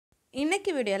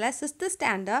இன்னைக்கு வீடியோவில் 6th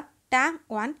standard dam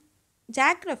 1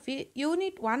 geography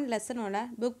unit 1 லெசனோட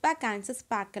book back answers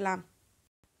பார்க்கலாம்.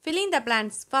 Filling the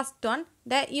blanks. First one,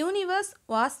 the universe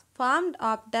was formed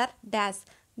after dash.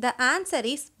 The answer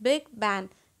is Big Bang.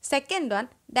 Second one,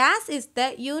 dash is the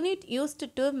unit used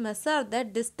to measure the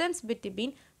distance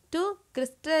between two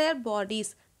crystalline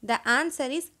bodies. The answer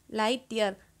is light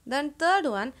year. Then third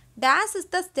one, dash is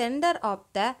the center of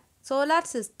the solar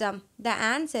system. The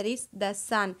answer is the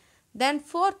sun. Then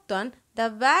fourth one, the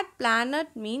word planet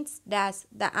means dash.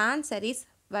 The answer is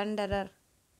wanderer.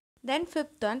 Then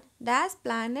fifth one, dash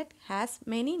planet has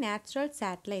many natural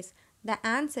satellites. The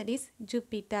answer is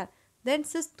Jupiter. Then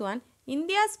sixth one,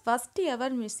 India's first ever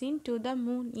mission to the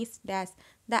moon is dash.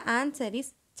 The answer is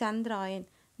Chandrayaan.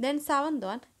 Then seventh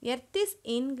one, Earth is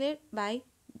inclined by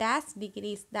dash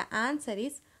degrees. The answer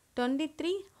is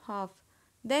 23 half.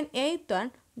 Then eighth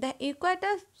one, the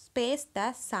equator space the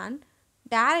sun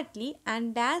directly and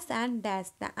dash.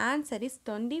 The answer is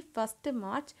 21st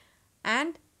March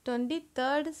and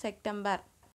 23rd September.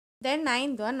 Then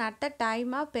ninth one, at the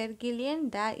time of perihelion,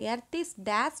 the earth is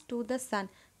dash to the sun.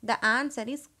 The answer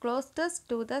is closest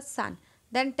to the sun.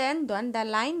 Then tenth one, the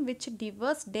line which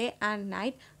divides day and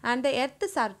night and the earth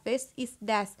surface is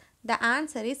dash. The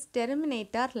answer is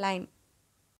terminator line.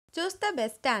 Choose the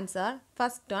best answer.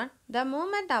 First one, the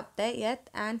movement of the earth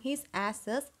and his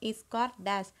axis is called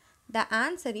dash. The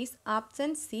answer is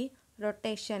option C,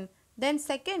 rotation. Then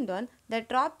second one, the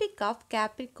Tropic of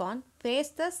Capricorn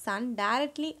faces the sun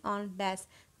directly on dash.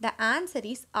 The answer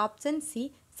is option C,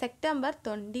 September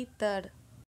 23rd.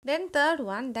 Then third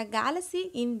one, the galaxy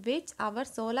in which our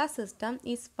solar system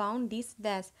is found is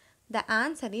dash. The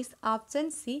answer is option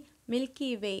C,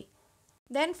 Milky Way.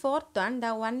 Then fourth one,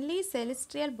 the only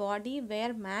celestial body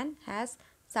where man has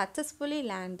successfully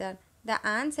landed. The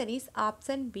answer is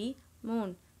option B,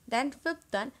 moon. Then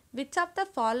fifth one, which of the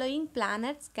following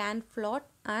planets can float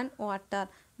on water?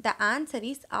 The answer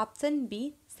is option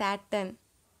B, Saturn.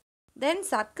 Then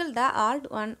circle the odd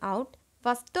one out.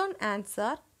 First one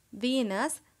answer,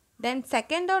 Venus. Then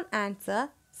second one answer,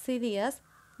 Sirius.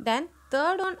 Then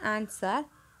third one answer,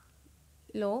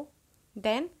 Io.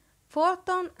 Then fourth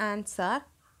one answer,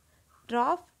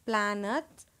 dwarf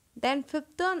planets. Then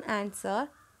fifth one answer,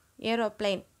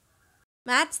 aeroplane.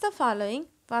 Match the following.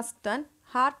 First one,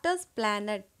 hottest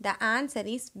planet. The answer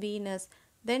is Venus.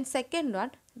 Then second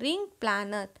one, ring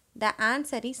planet. The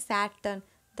answer is Saturn.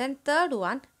 Then third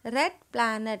one, red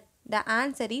planet. The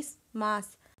answer is Mars.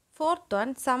 Fourth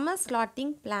one, summer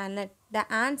slotting planet. The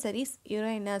answer is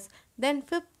Uranus. Then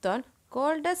fifth one,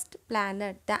 coldest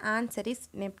planet. The answer is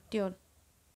Neptune.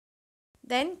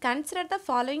 Then consider the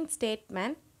following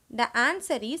statement. The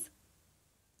answer is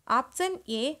option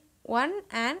A, 1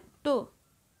 and 2.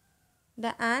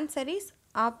 The answer is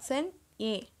option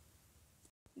A.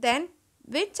 Then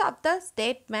which of the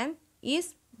statement is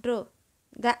true?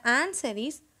 The answer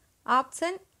is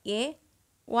option A,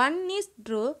 1 is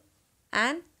true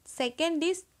and second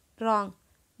is wrong.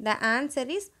 The answer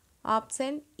is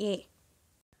option A.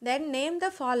 Then name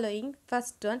the following.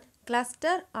 First one,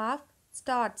 cluster of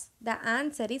stars. The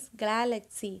answer is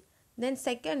galaxy. Then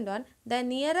second one, the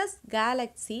nearest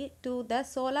galaxy to the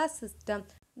solar system.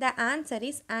 The answer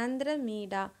is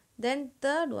Andromeda. Then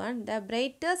third one, the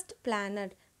brightest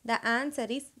planet. The answer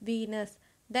is Venus.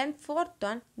 Then fourth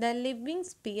one, the living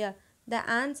sphere. The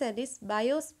answer is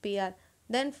biosphere.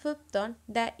 Then fifth one,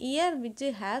 the year which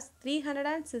has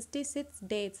 366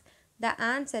 days. The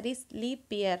answer is leap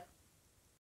year.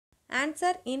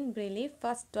 Answer in brief.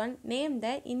 First one, name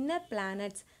the inner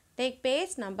planets. Take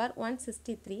page number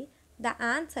 163. The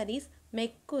answer is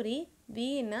Mercury,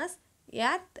 Venus,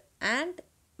 Earth and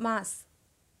Mars.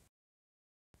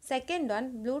 Second one,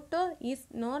 Pluto is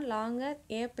no longer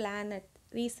a planet.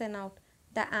 Reason out.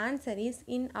 The answer is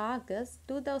in August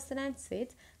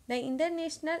 2006, the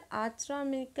International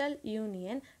Astronomical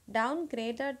Union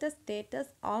downgraded the status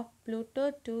of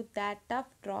Pluto to that of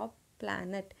dwarf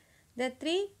planet. The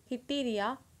three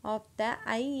criteria of the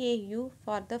IAU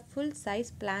for the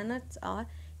full-size planets are: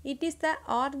 it is the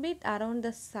orbit around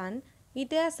the sun,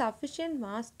 it has sufficient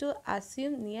mass to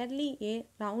assume nearly a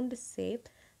round shape,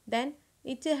 then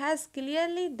it has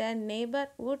clearly the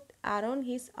neighborhood around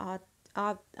his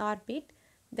orbit,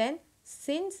 then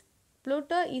since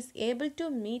Pluto is able to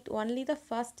meet only the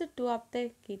first two of the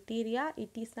criteria,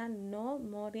 it is no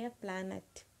more a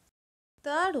planet.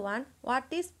 Third one, what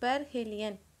is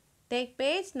perihelion? Take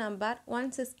page number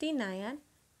 169.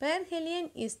 Perihelion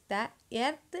is the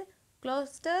Earth's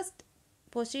closest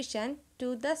position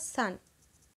to the sun.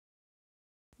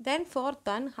 Then fourth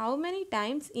one, how many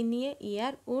times in a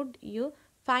year would you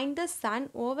find the sun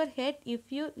overhead if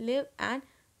you live at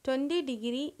 20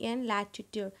 degree in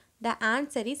latitude? The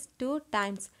answer is 2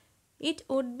 times. It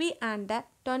would be on the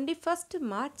 21st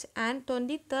March and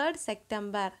 23rd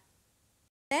September.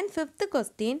 Then fifth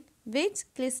question, which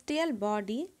celestial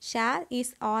body share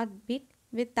its orbit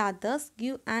with others?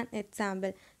 Give an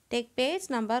example. Take page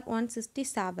number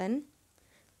 167.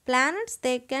 Planets,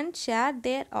 they can share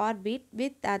their orbit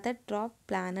with other dwarf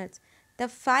planets. The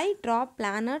 5 dwarf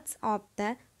planets of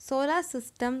the solar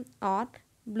system are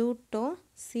Pluto,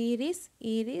 Ceres,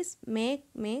 Eris, Meg,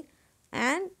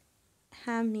 and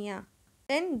Haumea.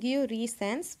 Then give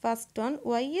reasons. First one,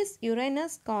 why is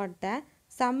Uranus called the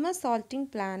summer-salting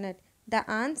planet? The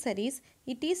answer is,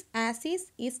 it is as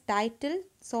is titled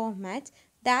so much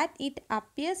that it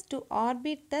appears to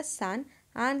orbit the sun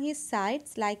on his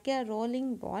sides like a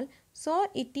rolling ball, so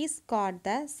it is called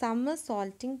the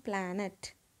summer-salting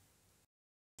planet.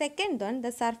 Second one,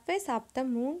 the surface of the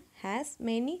moon has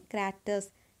many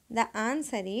craters. The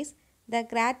answer is, the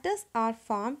craters are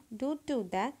formed due to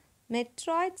the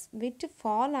meteoroids which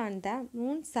fall on the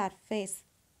moon's surface.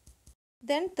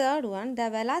 Then third one, the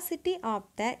velocity of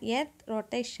the earth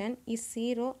rotation is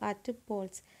 0 at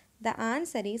poles. The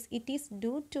answer is, it is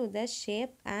due to the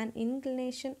shape and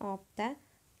inclination of the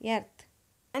earth.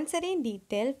 Answer in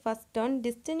detail. First one,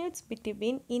 distance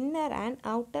between inner and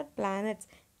outer planets.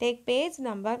 Take page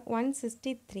number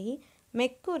 163.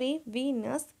 Mercury,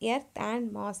 Venus, Earth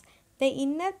and Mars. The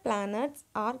inner planets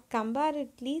are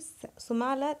comparatively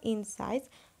smaller in size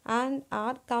and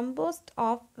are composed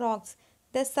of rocks.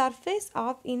 The surface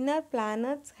of inner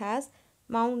planets has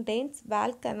mountains,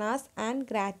 volcanoes and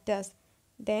craters.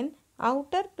 Then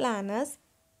outer planets,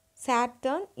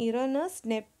 Saturn, Uranus,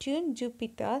 Neptune,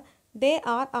 Jupiter, they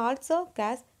are also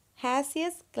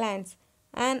gaseous glands.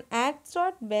 An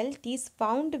asteroid belt is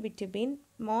found between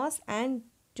Mars and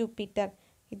Jupiter.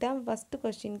 This is first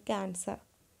question answer.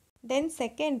 Then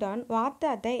second one, what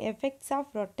are the effects of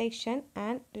rotation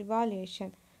and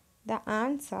revolution? The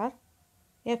answer,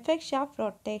 effects of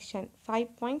rotation 5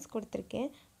 points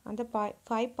கொடுத்திருக்கேன். அந்த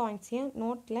 5 points-ஐயும்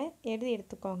நோட்டில்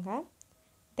எடுத்துக்கோங்க.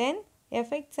 Then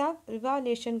effects of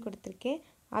revolution கொடுத்திருக்கேன்.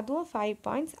 அதுவும் 5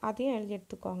 points, அதையும் எழுதி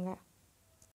எடுத்துக்கோங்க.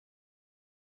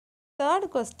 Third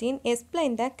question,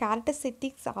 explain the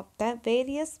characteristics of the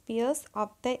various spheres of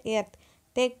the earth.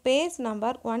 Take page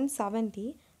number 170.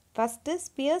 First,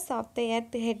 spheres of the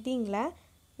earth heading-ல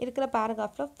இருக்கிற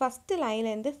paragraph-ல first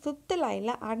line-லேருந்து fifth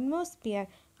line-ல atmosphere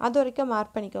அது வரைக்கும்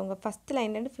மார்க் பண்ணிக்கோங்க. ஃபஸ்ட்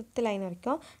லைன்லேருந்து ஃபிஃப்த் லைன்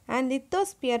வரைக்கும். அண்ட்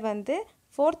லித்தோஸ்பியர் வந்து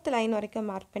ஃபோர்த் லைன் வரைக்கும்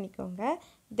mark பண்ணிக்கோங்க.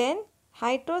 தென்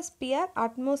hydrosphere,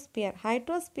 atmosphere.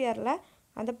 ஹைட்ரோஸ்பியரில்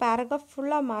அந்த paragraph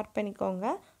ஃபுல்லாக மார்க் பண்ணிக்கோங்க.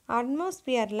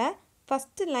 அட்மாஸ்பியரில்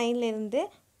ஃபஸ்ட்டு லைன்லேருந்து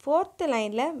ஃபோர்த்து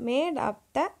லைனில் மேட் ஆஃப்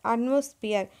த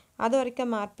அட்மாஸ்பியர் அது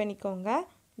வரைக்கும் மார்க் பண்ணிக்கோங்க.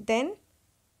 தென்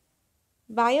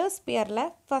பயோஸ்பியரில்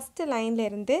ஃபஸ்ட்டு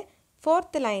லைன்லேருந்து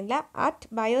ஃபோர்த்து லைனில் அட்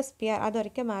பயோஸ்பியர் அது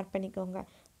வரைக்கும் மார்க் பண்ணிக்கோங்க.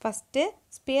 First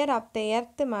sphere of the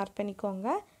earth mark பண்ணிக்கோங்க.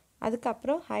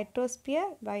 அதுக்கப்புறம்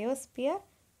ஹைட்ரோஸ்பியர், பயோஸ்பியர்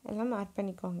எல்லாம் மார்க்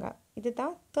பண்ணிக்கோங்க.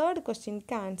 இதுதான் தேர்ட்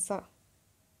கொஸ்டினுக்கு answer.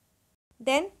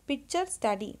 Then picture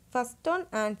study. First one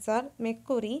answer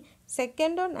mercury,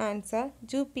 second one answer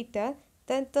Jupiter,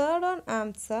 then third one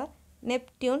answer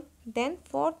Neptune, then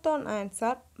fourth one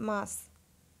answer Mars.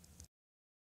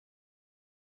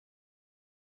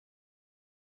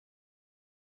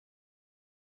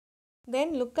 Then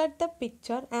look at the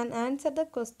picture and answer the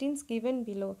questions given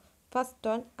below. First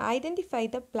one, identify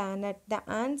the planet. The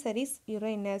answer is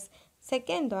Uranus.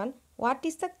 Second one, what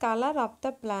is the color of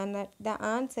the planet? The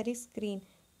answer is green.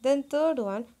 Then third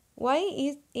one, why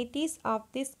is it is of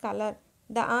this color?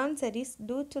 The answer is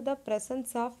due to the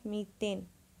presence of methane.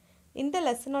 இந்த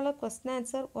லெசனோட question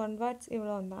answer one words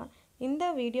இவ்வளோ தான். இந்த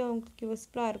video உங்களுக்கு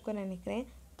யூஸ்ஃபுல்லாக இருக்கும்னு நினைக்கிறேன்.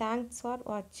 Thanks for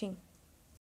வாட்சிங்.